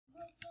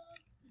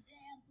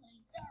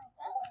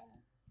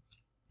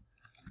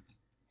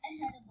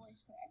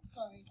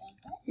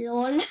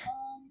Lol.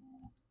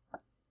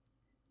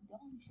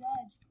 Don't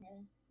judge,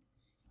 Chris.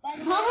 By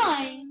the Fine.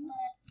 way,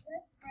 my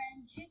best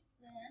friend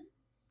Jackson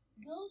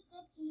goes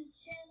up to his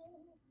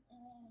channel,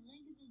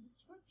 link in the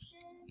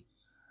description.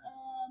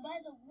 By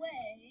the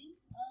way,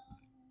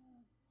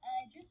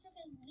 I just took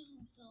as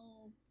noob,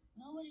 so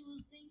nobody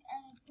will think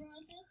I'm a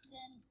protest,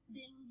 then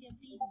they will get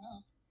beaten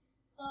up.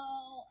 So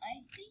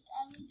I think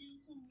I will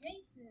do some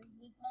races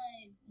with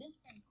my best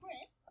friend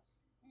Chris.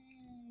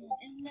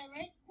 Isn't that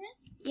right,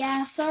 Chris?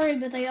 Yeah, sorry,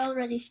 but I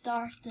already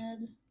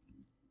started.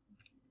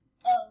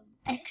 Oh.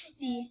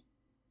 XD.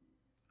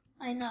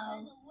 I know.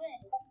 By the way,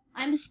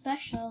 I'm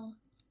special.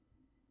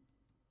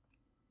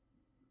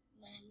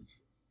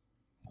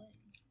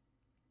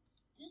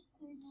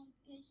 Discord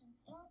notification,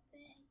 stop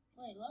it.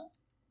 Wait, what?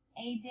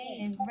 AJ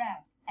is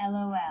wrecked.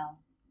 LOL.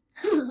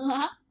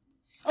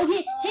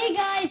 Okay, hey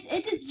guys,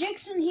 it is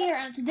Jackson here,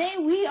 and today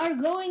we are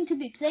going to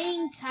be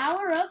playing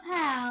Tower of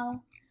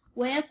Hell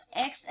with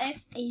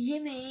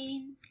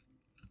Ajmain.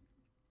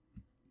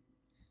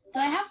 Do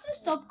I have to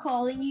stop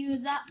calling you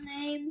that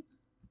name?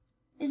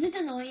 Is it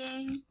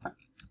annoying?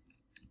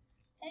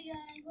 Hey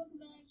guys, welcome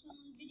back to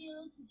another video.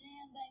 Today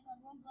I'm back on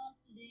Roblox.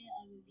 Today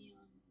I will be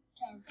on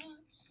Tower of Hell.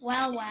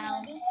 Well.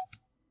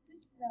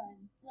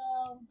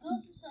 So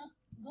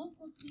go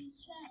to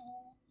please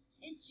channel.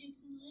 It's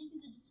Jackson, link in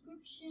the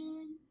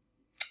description.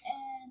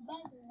 And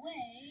by the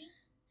way,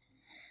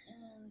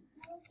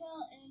 Tower of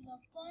Hell is a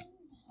fun,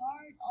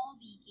 hard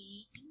obby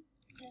game,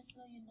 just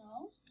so you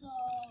know. So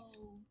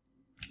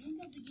link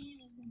of the game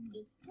is in the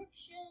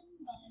description,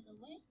 by the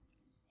way.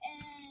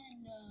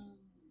 And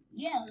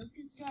yeah, let's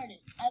get started.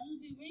 I will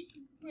be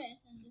racing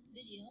Chris in this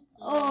video. So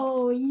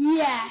Oh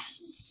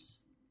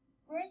yes.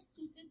 first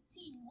to 15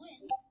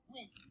 wins.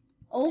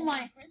 Oh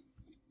my.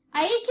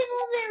 I can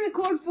only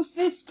record for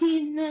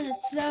 15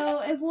 minutes,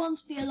 so it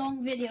won't be a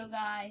long video,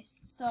 guys.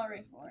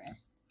 Sorry for it.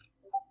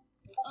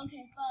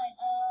 Okay, fine.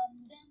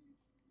 Then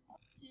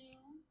 2,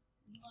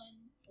 1,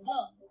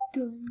 go.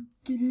 Dun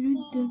dun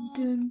dun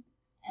dun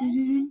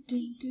dun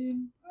dun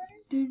dun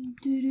dun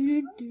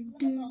dun dun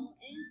dun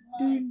Is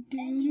my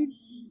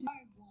enemy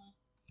hard one.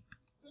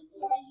 Chris is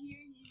right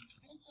here. He's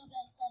just up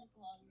at Santa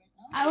Claus right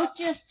now. I was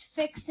just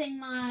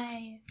fixing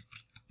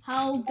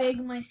how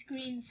big my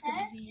screen's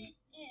gonna be.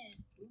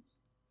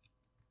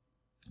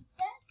 The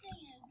sad thing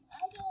is, I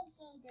don't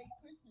celebrate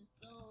Christmas,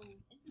 so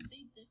it's a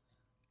big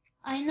difference.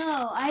 I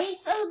know. I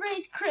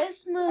celebrate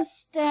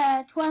Christmas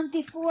the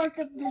 24th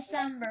of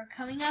December,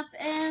 coming up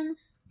in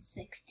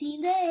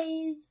 16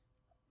 days.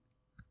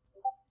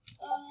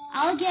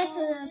 I'll get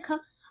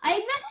I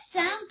met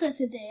Santa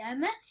today.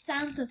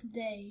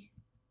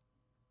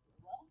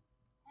 What?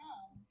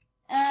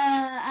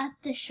 How? At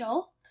the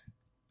shop.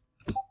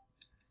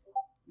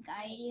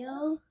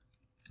 Guido.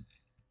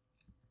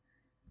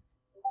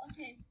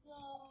 Okay, so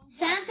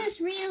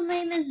Santa's real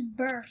name is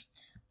Bert.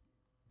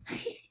 no,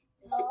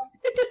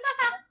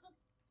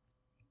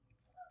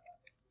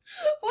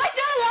 Why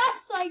do I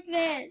laugh like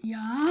this?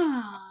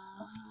 Yeah.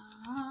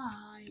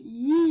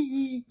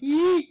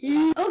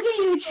 Okay,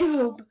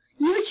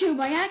 YouTube,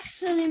 I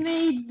actually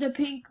made the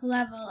pink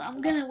level.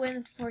 I'm gonna win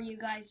it for you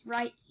guys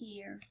right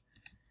here.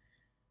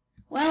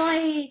 Well,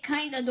 I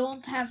kinda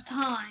don't have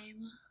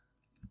time.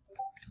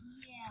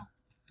 yeah,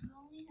 you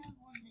only have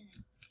 1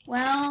 minute.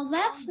 Well,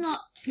 that's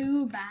not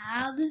too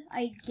bad.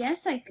 I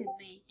guess I could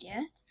make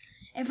it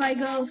if I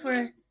go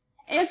for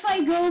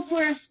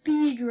a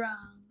speed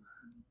run,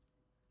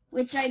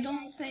 which I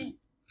don't think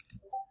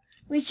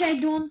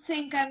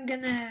I'm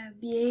gonna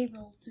be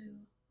able to.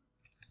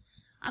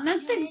 I'm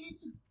at the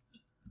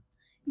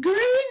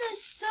green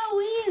is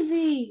so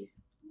easy.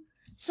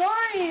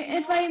 Sorry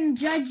if I'm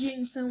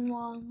judging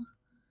someone.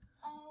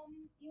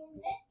 Your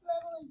next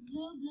level is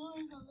blue. Blue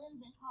is a little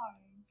bit hard.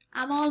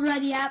 I'm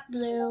already at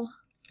blue.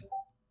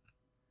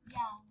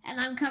 Yeah. And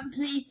I'm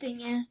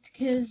completing it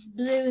because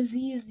blue is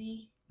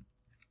easy.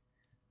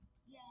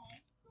 Yeah,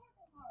 it's sort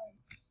of hard,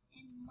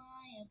 in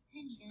my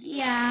opinion.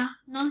 Yeah,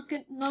 no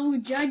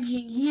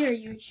judging here,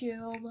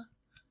 YouTube.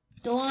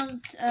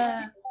 Don't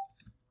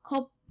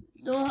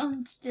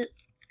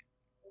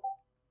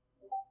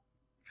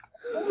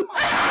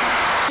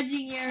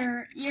judging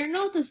you're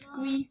not a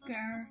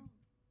squeaker.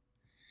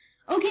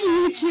 Okay,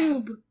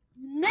 YouTube.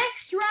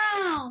 Next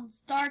round,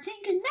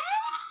 starting now.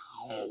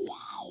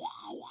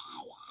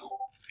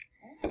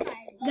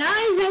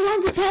 Guys, I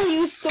want to tell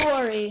you a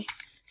story.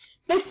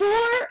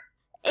 Before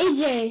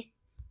AJ,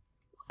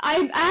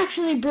 I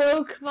actually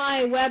broke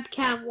my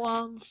webcam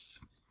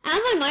once.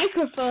 And my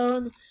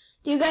microphone.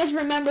 Do you guys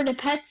remember the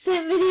pet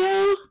sim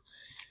video?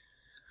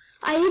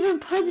 I even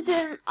put it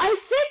in. I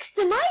fixed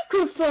the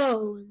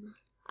microphone.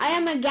 I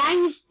am a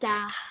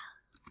gangsta.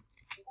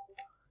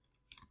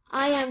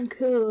 I am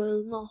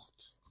cool, not.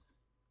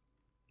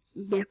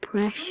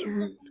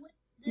 Depression.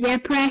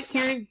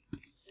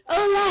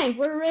 Alright,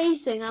 we're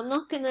racing. I'm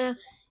not gonna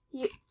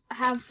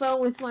have fun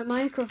with my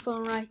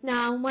microphone right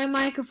now. My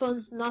microphone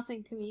is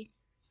nothing to me.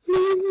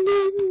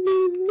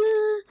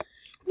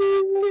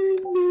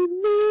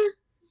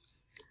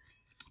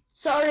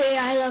 Sorry,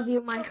 I love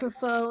you,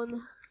 microphone. So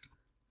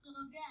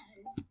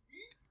guys,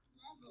 this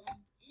level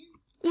is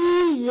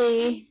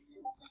Easy.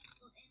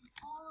 in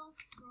all of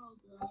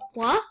Roblox.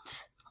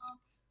 What?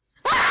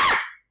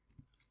 Ah!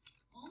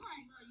 Oh my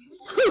god, you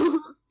just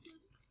lost to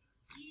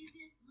the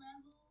easiest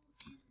level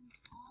in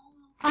all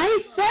of I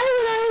Roblox. fell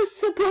when I was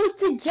supposed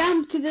to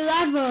jump to the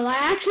level. I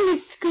actually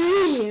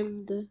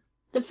screamed.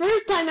 The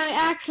first time I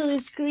actually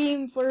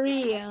screamed for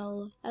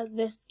real at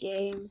this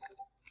game.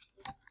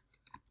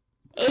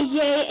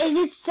 AJ, is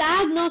it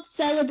sad not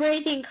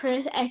celebrating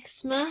Xmas?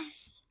 So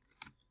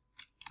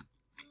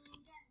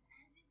guys,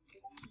 as you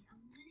can see, I'm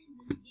winning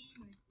this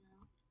game right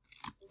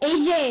now.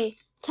 AJ,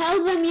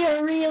 tell them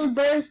your real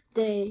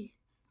birthday.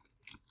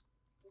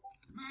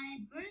 My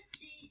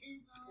birthday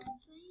is on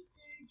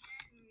 23rd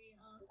January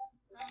of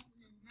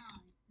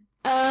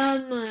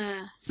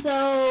 2009.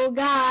 So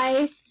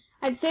guys,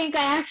 I think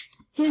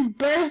his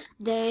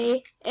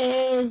birthday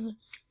is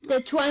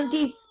the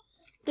 23rd.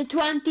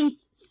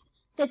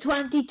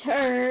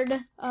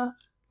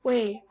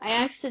 Wait,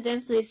 I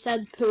accidentally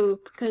said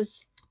poop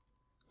because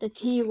the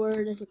T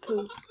word is a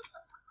poop.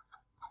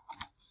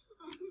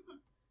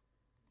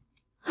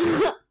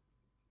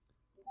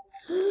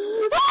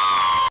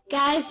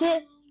 Guys,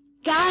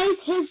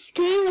 his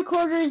screen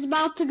recorder is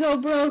about to go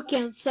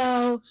broken,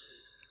 so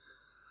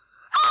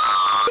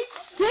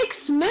it's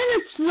 6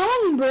 minutes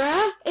long,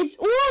 bruh. It's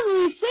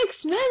only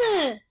 6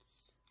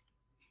 minutes.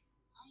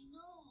 I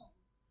know.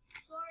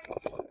 Sorry.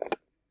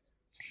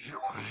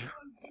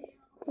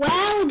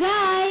 Well,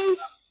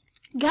 guys,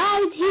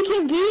 he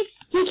can be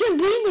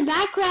in the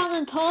background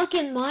and talk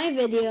in my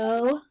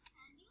video. Can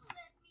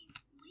you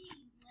please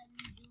let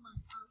me do my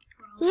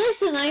outro?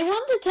 Listen, I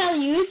want to tell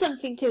you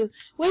something too.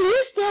 Will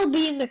you still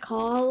be in the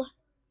call?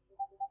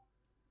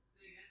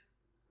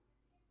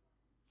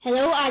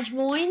 Hello,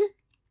 Ajmain?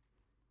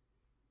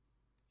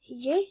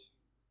 AJ?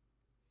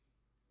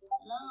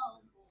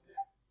 Hello.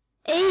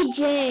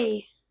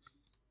 AJ.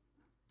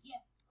 Yeah.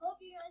 Hope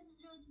you guys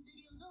enjoyed this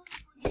video. Don't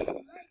forget to like,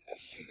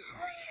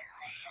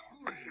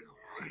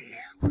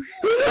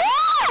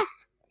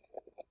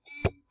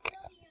 and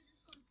tell me your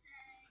Discord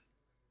tag.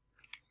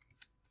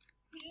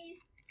 Peace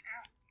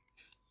out.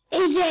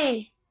 AJ.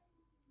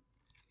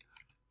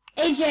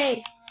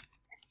 AJ.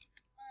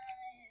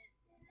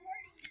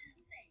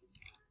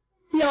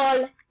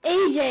 Lol.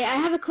 AJ, I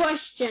have a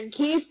question.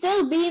 Can you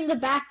still be in the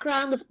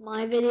background of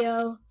my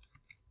video?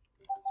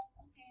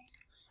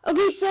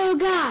 Okay, so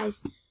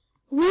guys,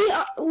 we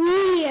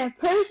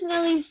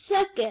personally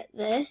suck at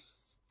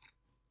this.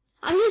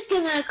 I'm just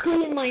gonna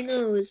clean my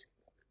nose.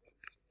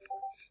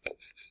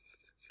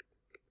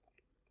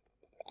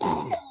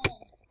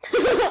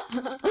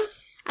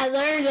 I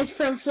learned it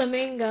from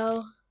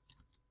Flamingo.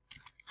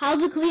 How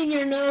to clean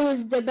your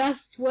nose the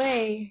best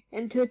way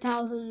in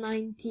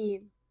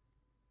 2019.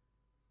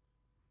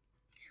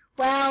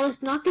 Well,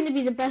 it's not going to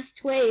be the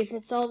best way if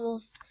it's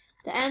almost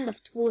the end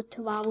of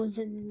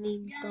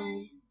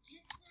 2019.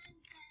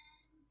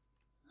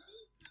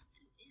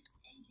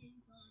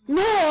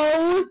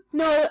 No.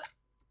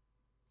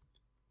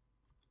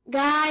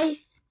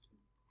 Guys,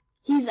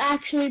 he's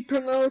actually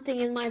promoting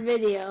in my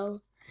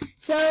video.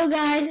 So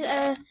guys,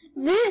 this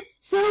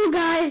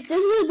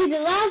will be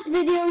the last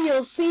video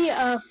you'll see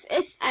of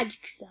It's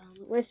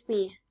Ajmain with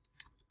me.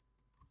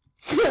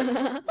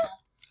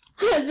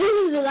 This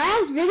is the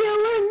last video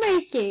we're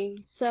making,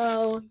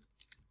 so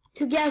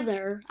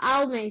together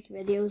I'll make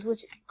videos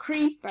with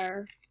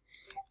Creeper.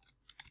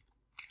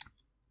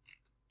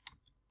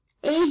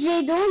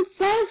 AJ, don't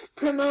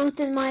self-promote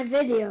in my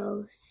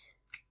videos.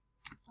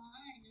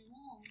 Fine, I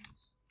won't.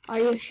 Are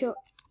you sure?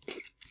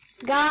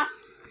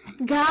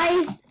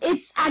 Guys,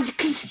 it's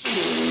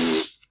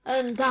Ajmain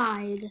and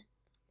died.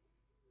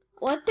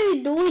 What do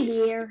you do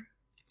here?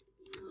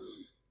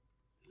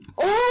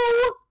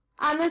 Oh!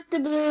 I'm at the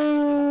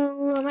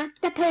blue, I'm at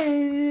the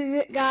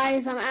poo.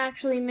 Guys, I'm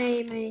actually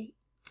May.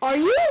 Are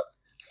you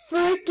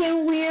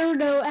freaking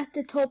weirdo at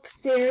the top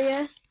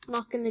serious?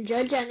 Not gonna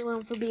judge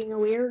anyone for being a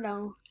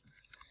weirdo.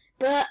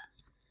 But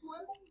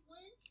Whoever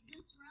wins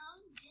this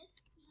round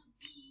gets to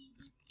be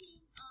the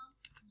king of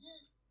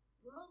this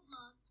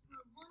Roblox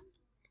for 1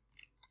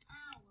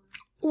 hour.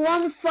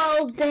 one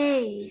full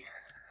day. Okay.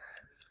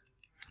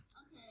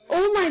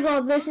 Oh my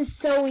god, this is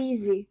so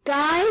easy.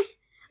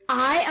 Guys,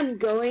 I am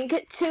going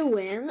to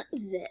win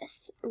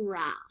this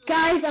round.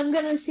 Guys,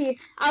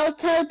 I'll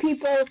tell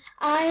people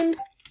I'm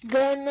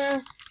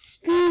gonna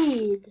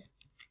speed.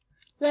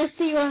 Let's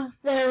see what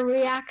their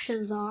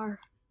reactions are.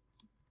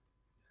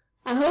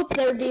 I hope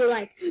they'll be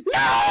like,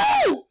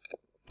 no!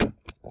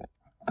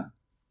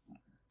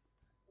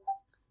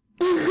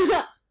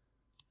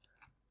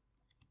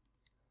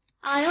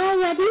 I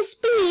already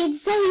speed,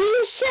 so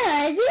you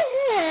should.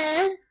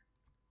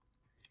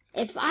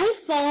 If I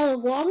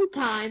fall one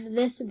time,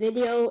 this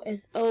video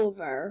is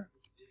over.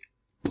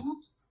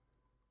 Oops.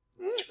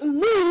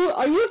 Moo,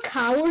 are you a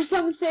cow or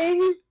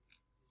something?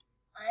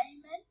 I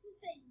meant to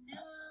say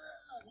no.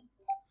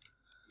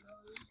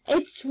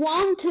 It's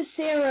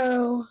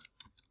 1-0.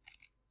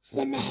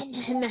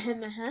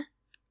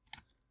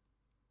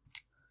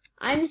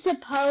 I'm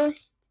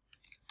supposed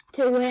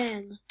to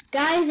win.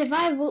 Guys, if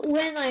I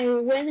win, I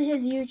win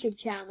his YouTube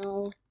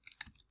channel.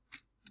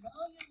 No,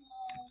 you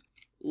won't.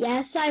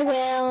 Yes, I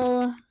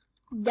will.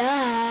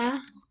 Duh.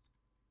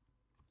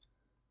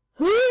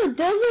 Who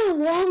doesn't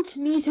want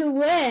me to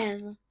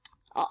win?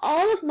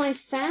 All of my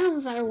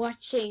fans are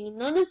watching,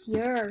 none of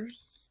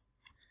yours.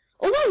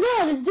 Oh my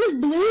god, is this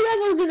blue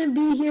level gonna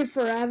be here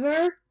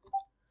forever?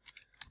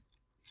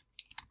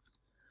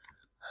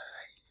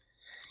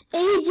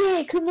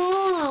 AJ, come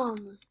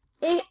on!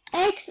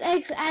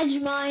 XX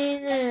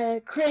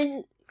Ajmain,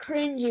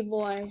 cringy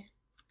boy.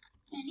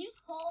 Can you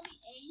call me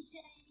AJ?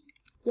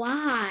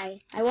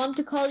 Why? I want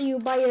to call you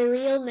by your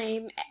real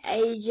name,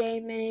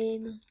 AJ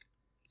Main.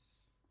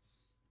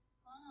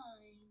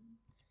 Fine.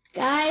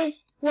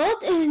 Guys,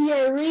 what is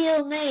your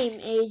real name,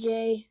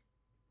 AJ?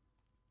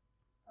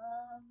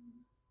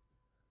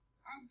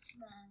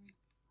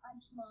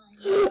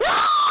 Ajmain.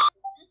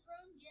 This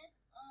round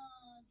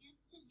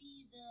gets to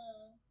be the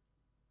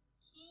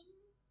king.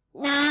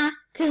 Nah,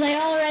 'cause I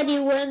already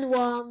won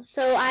one,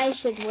 so I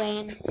should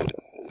win.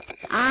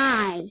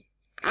 I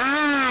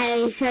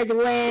should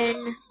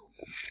win.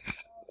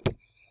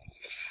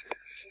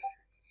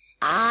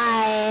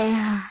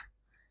 I.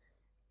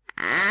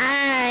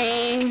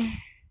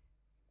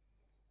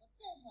 What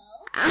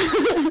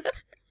the hell?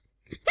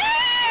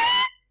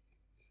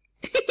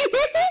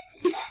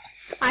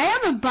 I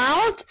am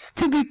about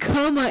to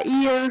become an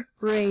ear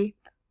rape.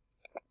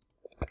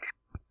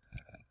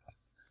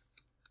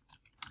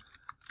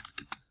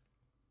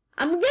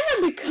 I'm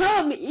gonna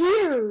become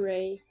ear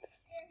rape.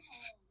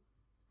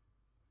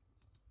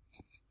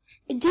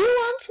 Do you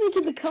want me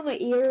to become an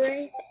ear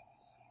rape?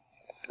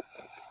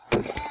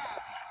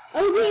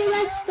 Okay,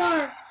 let's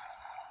start.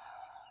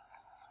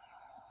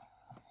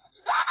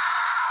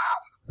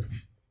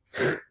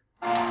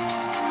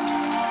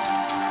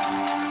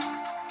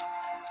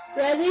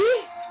 Ready?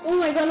 Oh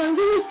my god, I'm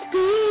gonna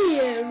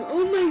scream!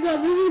 Oh my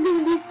god, this is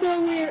gonna be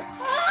so weird.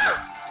 Ah!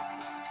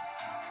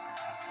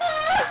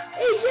 Ah!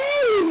 AJ!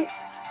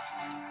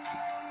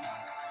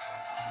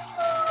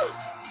 Ah!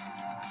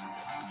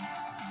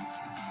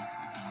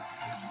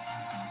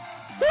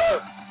 Ah!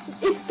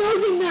 It's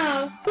starting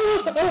now!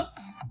 Ah!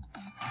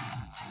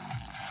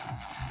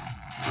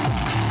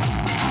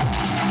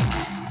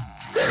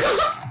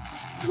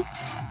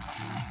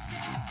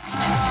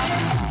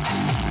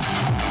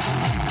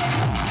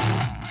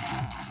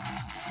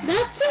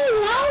 That's so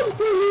loud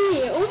for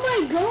me! Oh my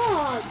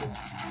god!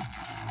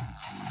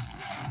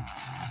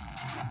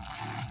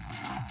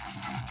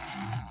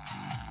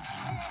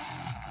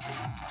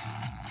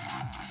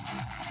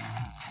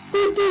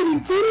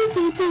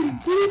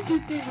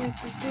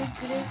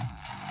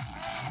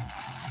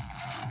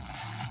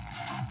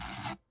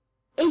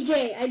 AJ,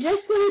 I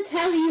just want to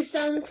tell you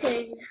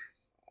something.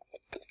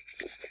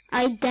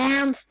 I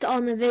danced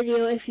on the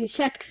video if you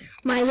check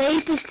my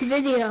latest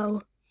video.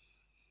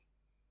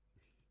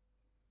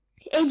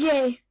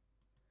 AJ,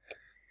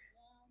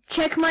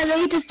 check my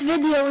latest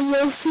video and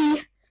you'll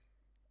see.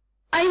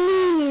 I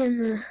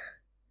mean,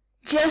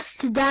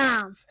 just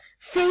dance.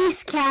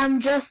 Face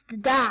cam,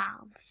 just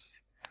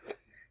dance.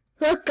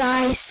 Look,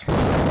 guys.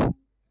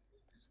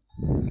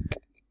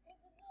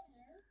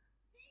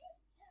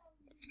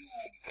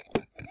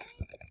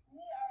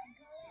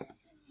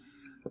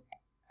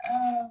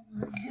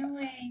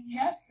 Doing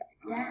just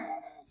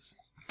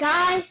dance.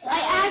 Guys,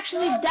 I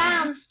actually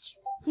danced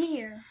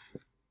here.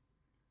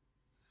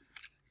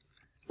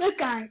 Look,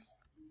 guys.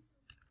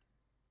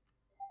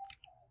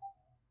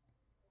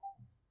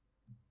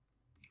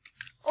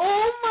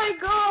 Oh my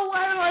god,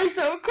 why am I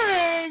so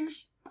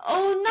cringe?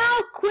 Oh,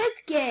 now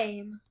quit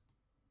game.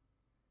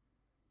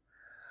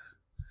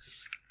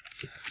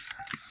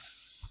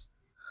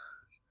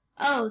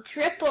 Oh,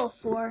 triple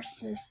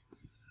forces.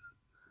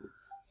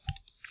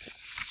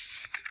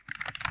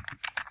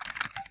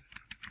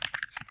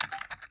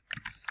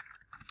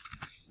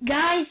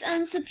 Guys,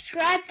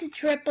 unsubscribe to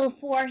Triple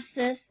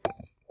Forces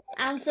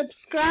and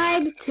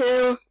subscribe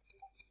to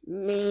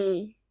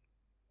me.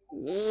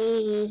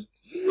 Me.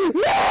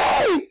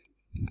 Dude,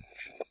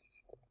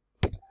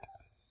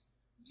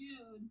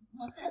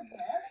 what the heck?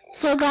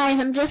 So guys,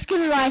 I'm just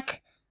gonna I'm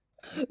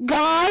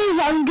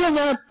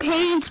gonna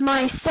paint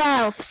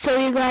myself so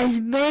you guys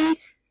may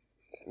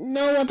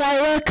know what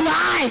I look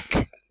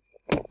like.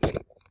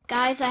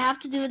 Guys, I have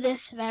to do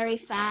this very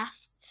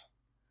fast.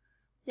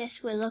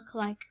 This will look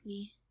like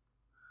me.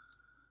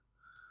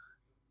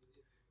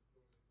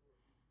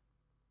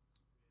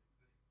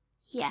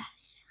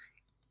 Yes.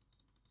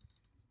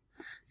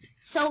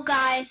 So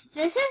guys,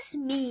 this is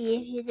me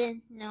if you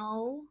didn't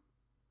know.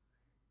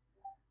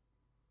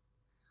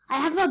 I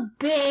have a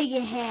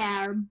big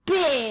hair,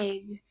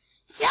 big.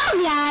 So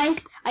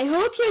guys, I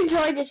hope you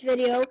enjoyed this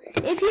video.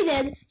 If you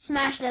did,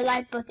 smash the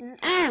like button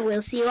and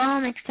we'll see you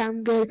all next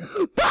time.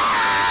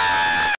 Goodbye!